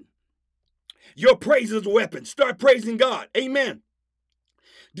weapon. Your praise is a weapon. Start praising God. Amen.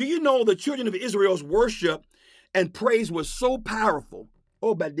 Do you know the children of Israel's worship and praise was so powerful?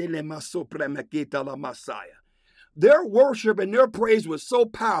 Their worship and their praise was so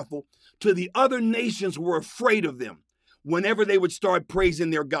powerful to the other nations were afraid of them whenever they would start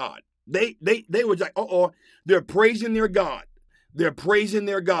praising their God. They were like, they're praising their God. They're praising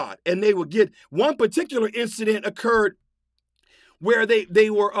their God. And they would get one particular incident occurred where they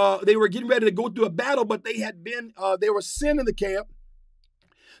were getting ready to go through a battle, but there was sin in the camp.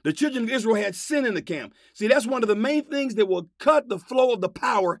 The children of Israel had sin in the camp. See, that's one of the main things that will cut the flow of the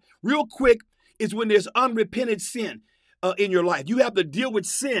power real quick is when there's unrepented sin in your life. You have to deal with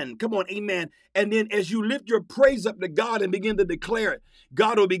sin. Come on, amen. And then as you lift your praise up to God and begin to declare it,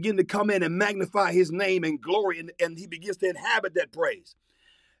 God will begin to come in and magnify his name and glory, and he begins to inhabit that praise.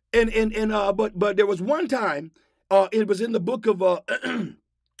 But there was one time, it was in the book of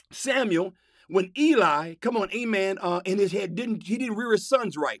Samuel, when Eli, come on, amen, in his head, he didn't rear his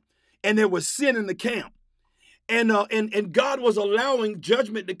sons right. And there was sin in the camp. And God was allowing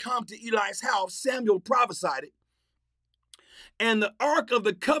judgment to come to Eli's house. Samuel prophesied it. And the Ark of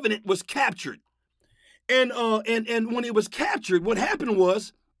the Covenant was captured. And when it was captured, what happened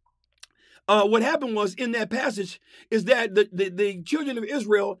was in that passage is that the children of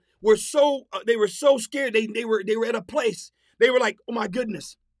Israel were so scared. They were at a place. They were like, oh my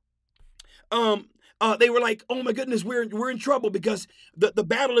goodness. They were like, oh my goodness, we're in trouble because the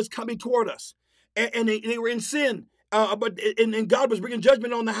battle is coming toward us. And they were in sin. But God was bringing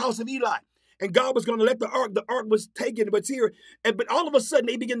judgment on the house of Eli. And God was going to let the ark was taken, but here. But all of a sudden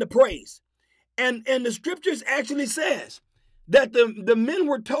they begin to praise. And the scriptures actually says that the men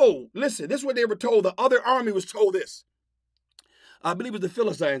were told, listen, this is what they were told. The other army was told this. I believe it was the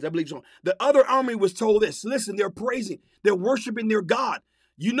Philistines. I believe so. The other army was told this. Listen, they're praising. They're worshiping their God.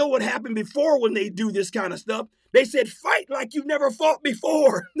 You know what happened before when they do this kind of stuff? They said, fight like you've never fought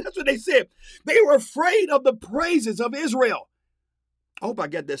before. That's what they said. They were afraid of the praises of Israel. I hope I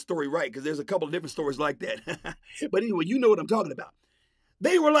got that story right because there's a couple of different stories like that. But anyway, you know what I'm talking about.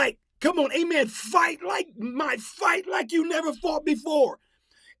 They were like, come on, amen, fight like you never fought before.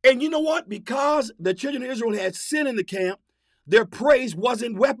 And you know what? Because the children of Israel had sin in the camp, their praise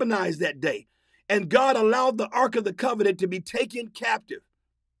wasn't weaponized that day. And God allowed the Ark of the Covenant to be taken captive.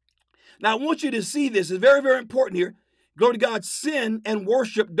 Now, I want you to see this. It's very, very important here. Glory to God, sin and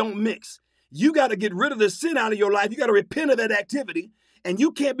worship don't mix. You got to get rid of the sin out of your life. You got to repent of that activity. And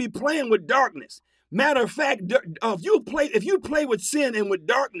you can't be playing with darkness. Matter of fact, if you play with sin and with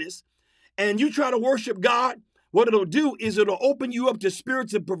darkness and you try to worship God, what it'll do is it'll open you up to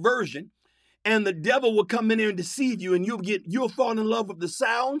spirits of perversion, and the devil will come in there and deceive you, and you'll fall in love with the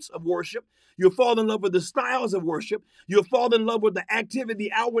sounds of worship. You'll fall in love with the styles of worship. You'll fall in love with the activity,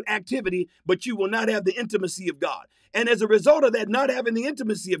 the outward activity, but you will not have the intimacy of God. And as a result of that, not having the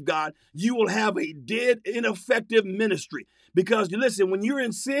intimacy of God, you will have a dead, ineffective ministry. Because listen, when you're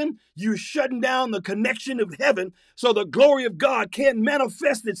in sin, you're shutting down the connection of heaven so the glory of God can't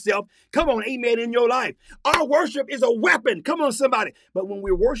manifest itself. Come on, amen, in your life. Our worship is a weapon. Come on, somebody. But when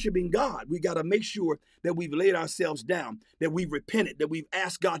we're worshiping God, we got to make sure that we've laid ourselves down, that we've repented, that we've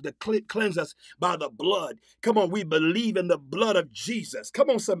asked God to cleanse us by the blood. Come on, we believe in the blood of Jesus. Come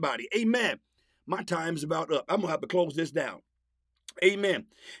on, somebody. Amen. My time's about up. I'm going to have to close this down. Amen.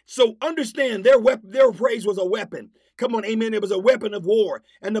 So understand their praise was a weapon. Come on, amen. It was a weapon of war.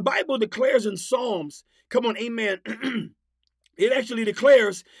 And the Bible declares in Psalms, come on, amen. It actually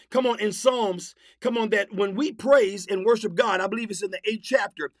declares, come on, in Psalms, come on, that when we praise and worship God, I believe it's in the 8th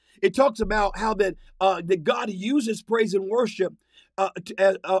chapter, it talks about how that God uses praise and worship of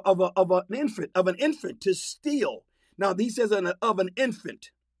an infant to steal. Now, he says of an infant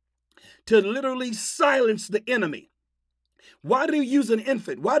to literally silence the enemy. Why did he use an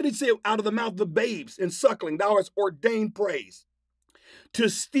infant? Why did he say out of the mouth of babes and suckling, thou hast ordained praise? To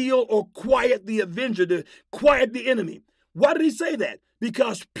steal or quiet the avenger, to quiet the enemy. Why did he say that?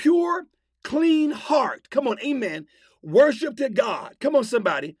 Because pure, clean heart, come on, amen, worship to God, come on,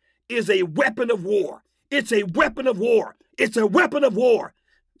 somebody, is a weapon of war. It's a weapon of war. It's a weapon of war.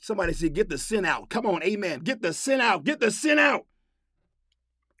 Somebody say, get the sin out. Come on, amen. Get the sin out. Get the sin out.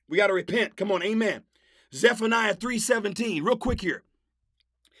 We got to repent. Come on, amen. Zephaniah 3:17, real quick here.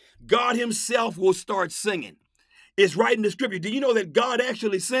 God himself will start singing. It's right in the scripture. Do you know that God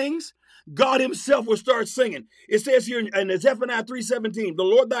actually sings? God himself will start singing. It says here in Zephaniah 3:17, the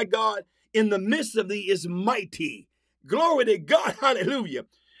Lord thy God in the midst of thee is mighty. Glory to God. Hallelujah.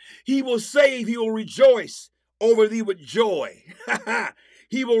 He will save. He will rejoice over thee with joy.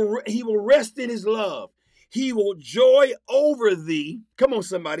 He will rest in his love. He will joy over thee. Come on,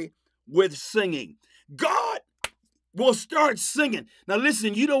 somebody, with singing. God will start singing. Now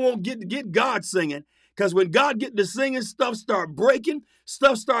listen, you don't want to get God singing, because when God get to singing, stuff start breaking,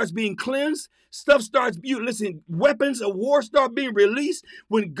 stuff starts being cleansed, weapons of war start being released.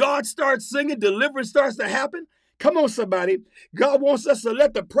 When God starts singing, deliverance starts to happen. Come on, somebody. God wants us to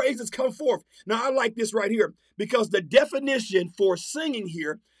let the praises come forth. Now I like this right here, because the definition for singing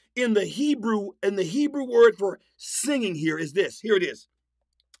here in the Hebrew word for singing here is this. Here it is.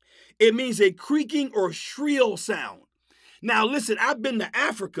 It means a creaking or shrill sound. Now, listen, I've been to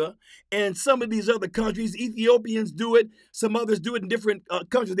Africa and some of these other countries. Ethiopians do it. Some others do it in different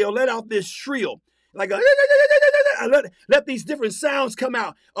countries. They'll let out this shrill, like let these different sounds come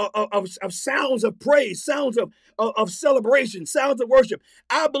out of sounds of praise, sounds of celebration, sounds of worship.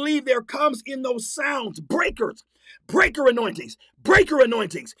 I believe there comes in those sounds breaker anointings.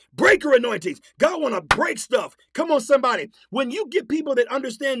 God want to break stuff. Come on, somebody. When you get people that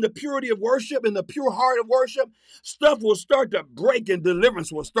understand the purity of worship and the pure heart of worship, stuff will start to break and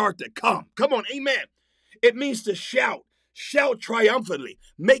deliverance will start to come. Come on, amen. It means to shout triumphantly,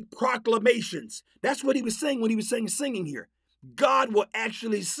 make proclamations. That's what he was saying when he was saying singing here. God will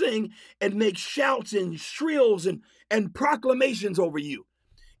actually sing and make shouts and shrills and proclamations over you.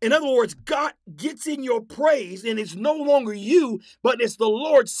 In other words, God gets in your praise, and it's no longer you, but it's the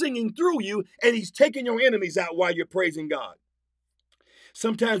Lord singing through you, and he's taking your enemies out while you're praising God.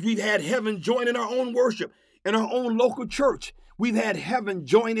 Sometimes we've had heaven join in our own worship, in our own local church. We've had heaven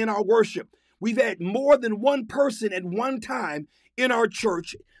join in our worship. We've had more than one person at one time in our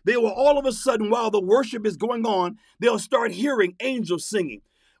church. They will all of a sudden, while the worship is going on, they'll start hearing angels singing.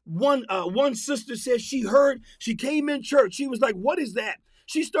 One sister said she came in church. She was like, what is that?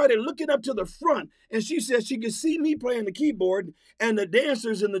 She started looking up to the front, and she said she could see me playing the keyboard, and the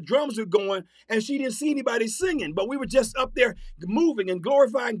dancers and the drums were going, and she didn't see anybody singing, but we were just up there moving and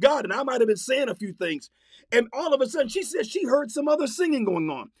glorifying God, and I might have been saying a few things. And all of a sudden, she said she heard some other singing going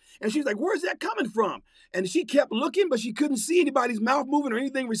on, and she's like, where's that coming from? And she kept looking, but she couldn't see anybody's mouth moving or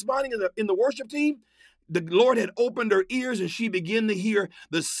anything responding in the worship team. The Lord had opened her ears and she began to hear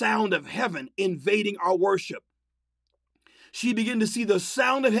the sound of heaven invading our worship. She began to see the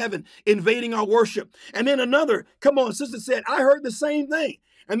sound of heaven invading our worship. And then another, come on, sister said, I heard the same thing.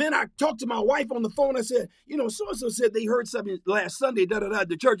 And then I talked to my wife on the phone. I said, so-and-so said they heard something last Sunday, at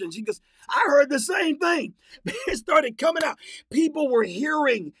the church. And she goes, I heard the same thing. It started coming out. People were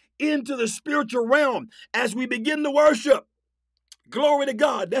hearing into the spiritual realm as we begin to worship. Glory to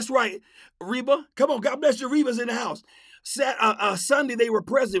God. That's right. Reba, come on. God bless you. Reba's in the house. Sunday, they were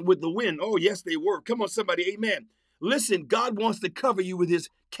present with the wind. Oh, yes, they were. Come on, somebody. Amen. Listen, God wants to cover you with his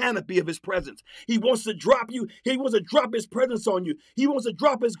canopy of his presence. He wants to drop you. He wants to drop his presence on you. He wants to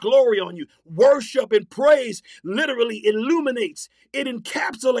drop his glory on you. Worship and praise literally illuminates. It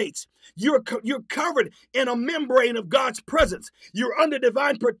encapsulates. You're covered in a membrane of God's presence. You're under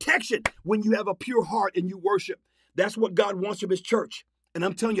divine protection when you have a pure heart and you worship. That's what God wants from his church. And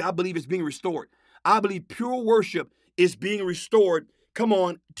I'm telling you, I believe it's being restored. I believe pure worship is being restored, come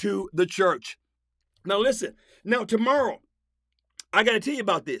on, to the church. Now listen, now tomorrow, I got to tell you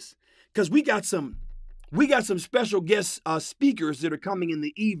about this because we got some special guest speakers that are coming in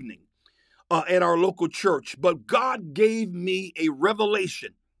the evening at our local church. But God gave me a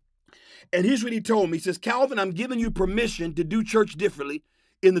revelation. And here's what he told me. He says, Calvin, I'm giving you permission to do church differently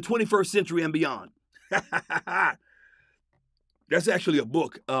in the 21st century and beyond. That's actually a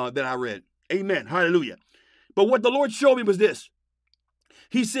book that I read. Amen. Hallelujah. But what the Lord showed me was this.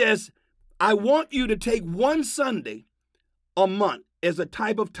 He says, I want you to take one Sunday a month as a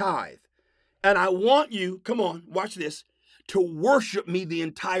type of tithe. And I want you, come on, watch this, to worship me the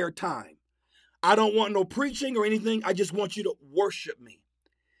entire time. I don't want no preaching or anything. I just want you to worship me.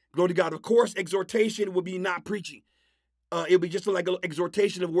 Glory to God. Of course, exhortation will be not preaching. It'll be just like an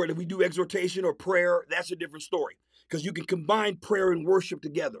exhortation of word. If we do exhortation or prayer, that's a different story because you can combine prayer and worship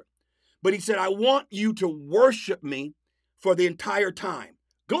together. But he said, I want you to worship me for the entire time.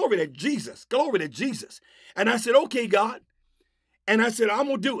 Glory to Jesus. Glory to Jesus. And I said, okay, God. And I said, I'm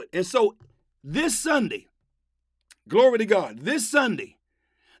going to do it. And so this Sunday, glory to God, this Sunday,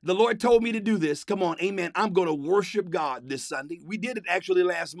 the Lord told me to do this. Come on, amen. I'm going to worship God this Sunday. We did it actually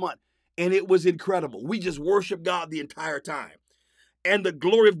last month, and it was incredible. We just worshiped God the entire time. And the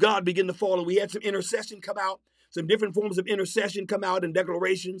glory of God began to fall. And we had some intercession come out, some different forms of intercession come out and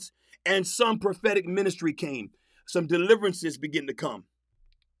declarations, and some prophetic ministry came. Some deliverances began to come.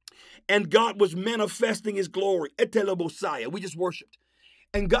 And God was manifesting his glory. We just worshiped.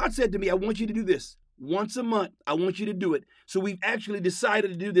 And God said to me, I want you to do this once a month. I want you to do it. So we've actually decided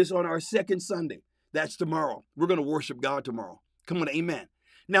to do this on our second Sunday. That's tomorrow. We're going to worship God tomorrow. Come on, amen.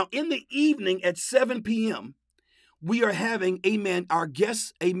 Now, in the evening at 7 p.m., we are having, amen, our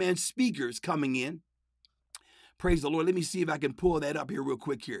guests, amen, speakers coming in. Praise the Lord. Let me see if I can pull that up here real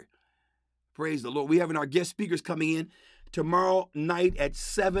quick here. Praise the Lord. We're having our guest speakers coming in tomorrow night at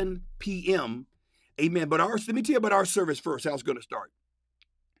 7 p.m. Amen. But let me tell you about our service first, how it's going to start.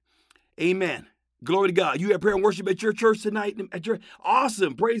 Amen. Glory to God. You have prayer and worship at your church tonight?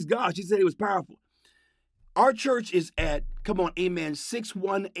 Awesome. Praise God. She said it was powerful. Our church is at, come on, amen,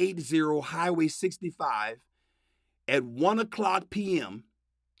 6180 Highway 65 at 1 o'clock p.m.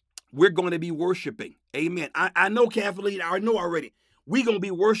 We're going to be worshiping. Amen. I know, Kathleen, I know already. We're going to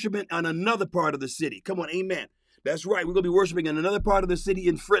be worshiping on another part of the city. Come on, amen. That's right. We're going to be worshiping in another part of the city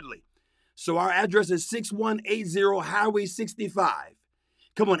in Fridley. So our address is 6180 Highway 65.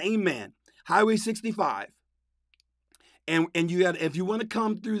 Come on, amen. Highway 65. And you got, if you want to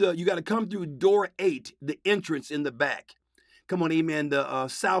come through you got to come through door 8, the entrance in the back. Come on, amen. The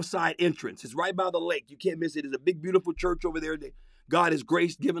south side entrance. It's right by the lake. You can't miss it. It's a big, beautiful church over there that God has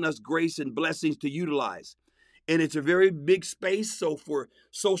given us grace and blessings to utilize. And it's a very big space. So for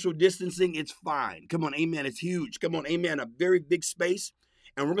social distancing, it's fine. Come on, amen. It's huge. Come on, amen. A very big space.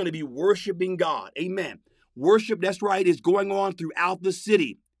 And we're going to be worshiping God. Amen. Worship, that's right, is going on throughout the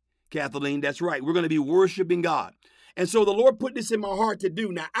city. Kathleen, that's right. We're going to be worshiping God. And so the Lord put this in my heart to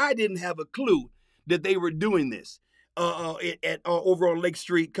do. Now, I didn't have a clue that they were doing this over on Lake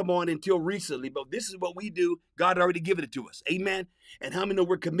Street, come on, until recently. But this is what we do. God had already given it to us. Amen. And how many know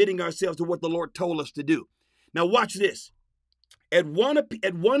we're committing ourselves to what the Lord told us to do? Now, watch this. At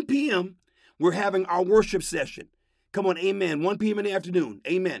 1 p.m., we're having our worship session. Come on, amen. 1 p.m. in the afternoon.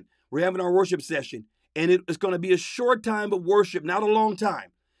 Amen. We're having our worship session. And it's going to be a short time of worship, not a long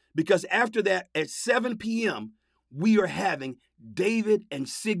time. Because after that, at 7 p.m., we are having David and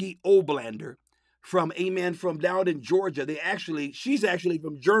Siggy Oblander from down in Georgia. She's actually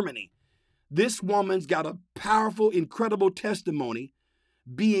from Germany. This woman's got a powerful, incredible testimony,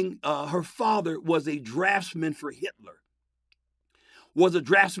 being her father was a draftsman for Hitler. was a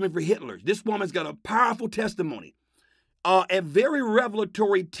draftsman for Hitler. This woman's got a powerful testimony. A very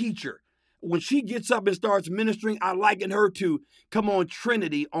revelatory teacher. When she gets up and starts ministering, I liken her to, come on,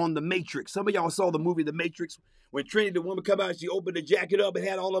 Trinity on The Matrix. Some of y'all saw the movie The Matrix. When Trinity, the woman, come out, she opened the jacket up and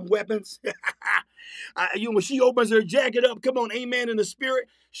had all them weapons. When she opens her jacket up, come on, amen, in the spirit,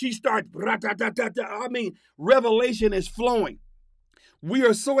 she starts, I mean, revelation is flowing. We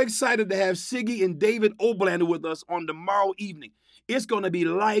are so excited to have Siggy and David Oblander with us on tomorrow evening. It's going to be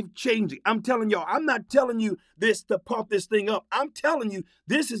life-changing. I'm telling y'all, I'm not telling you this to pump this thing up. I'm telling you,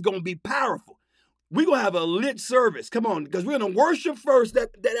 this is going to be powerful. We're going to have a lit service. Come on, because we're going to worship first that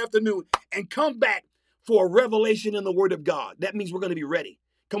afternoon and come back for a revelation in the Word of God. That means we're going to be ready.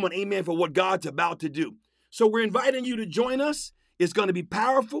 Come on, amen, for what God's about to do. So we're inviting you to join us. It's going to be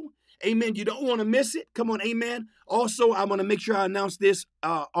powerful. Amen. You don't want to miss it. Come on, amen. Also, I want to make sure I announce this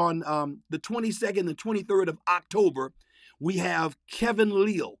on the 22nd and 23rd of October. We have Kevin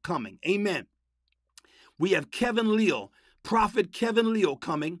Leal coming. Amen. We have Kevin Leal, Prophet Kevin Leal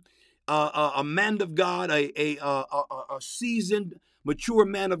coming, a man of God, a seasoned, mature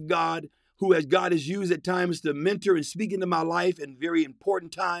man of God who God has used at times to mentor and speak into my life in very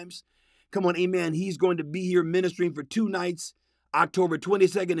important times. Come on, amen. He's going to be here ministering for 2 nights, October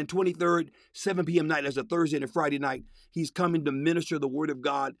 22nd and 23rd, 7 p.m. night. That's a Thursday and a Friday night. He's coming to minister the Word of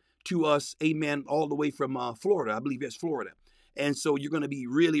God to us, amen, all the way from Florida. I believe it's Florida. And so you're going to be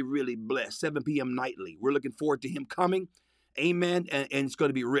really, really blessed. 7 p.m. nightly. We're looking forward to him coming. Amen. And it's going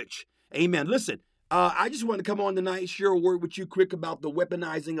to be rich. Amen. Listen, I just want to come on tonight, share a word with you quick about the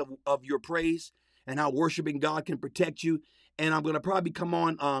weaponizing of your praise and how worshiping God can protect you. And I'm going to probably come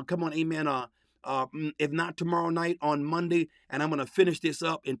on, amen, if not tomorrow night, on Monday, and I'm going to finish this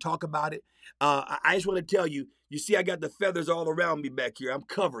up and talk about it. I just want to tell you, you see, I got the feathers all around me back here. I'm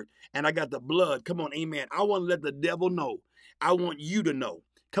covered, and I got the blood. Come on, amen. I want to let the devil know. I want you to know,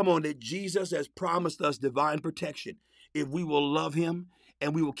 come on, that Jesus has promised us divine protection if we will love him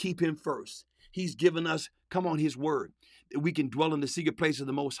and we will keep him first. He's given us, come on, his word, that we can dwell in the secret place of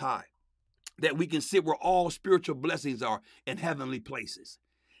the Most High, that we can sit where all spiritual blessings are in heavenly places.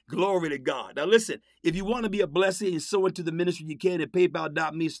 Glory to God. Now listen, if you want to be a blessing and sow into the ministry, you can at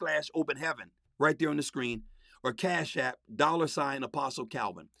paypal.me/openheaven, right there on the screen, or Cash App, $ Apostle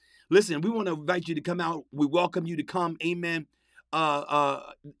Calvin. Listen, we want to invite you to come out. We welcome you to come. Amen.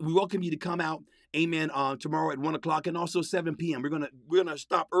 We welcome you to come out. Amen. Tomorrow at 1 o'clock and also 7 p.m. We're gonna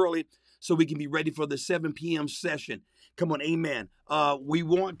stop early so we can be ready for the 7 p.m. session. Come on, amen. We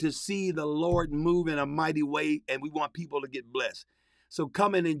want to see the Lord move in a mighty way, and we want people to get blessed. So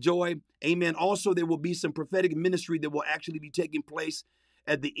come and enjoy. Amen. Also, there will be some prophetic ministry that will actually be taking place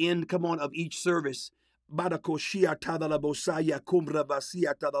at the end, come on, of each service. I have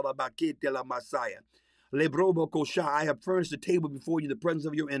furnished a table before you in the presence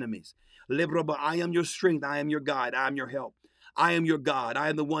of your enemies. I am your strength. I am your guide. I am your help. I am your God. I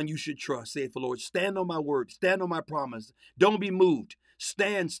am the one you should trust, saith the Lord. Stand on my word. Stand on my promise. Don't be moved.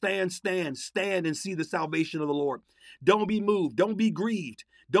 Stand, stand, stand, stand and see the salvation of the Lord. Don't be moved. Don't be grieved.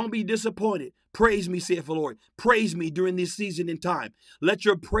 Don't be disappointed. Praise me, saith the Lord. Praise me during this season and time. Let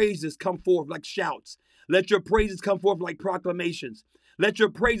your praises come forth like shouts. Let your praises come forth like proclamations. Let your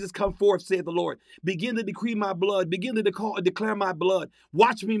praises come forth, saith the Lord. Begin to decree my blood. Begin to declare my blood.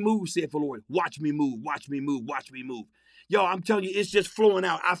 Watch me move, saith the Lord. Watch me move. Watch me move. Watch me move. Yo, I'm telling you, it's just flowing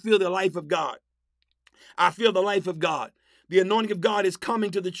out. I feel the life of God. I feel the life of God. The anointing of God is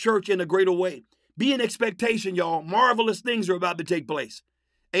coming to the church in a greater way. Be in expectation, y'all. Marvelous things are about to take place.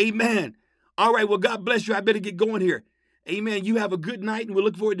 Amen. All right, well, God bless you. I better get going here. Amen. You have a good night, and we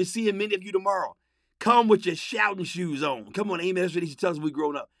look forward to seeing many of you tomorrow. Come with your shouting shoes on. Come on, amen. That's what he tells us we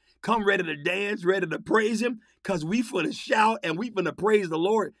grown up. Come ready to dance, ready to praise him, because we finna shout and we finna praise the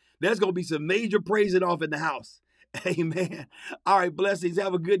Lord. There's going to be some major praising off in the house. Amen. All right, blessings.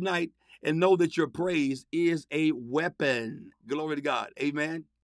 Have a good night, and know that your praise is a weapon. Glory to God. Amen.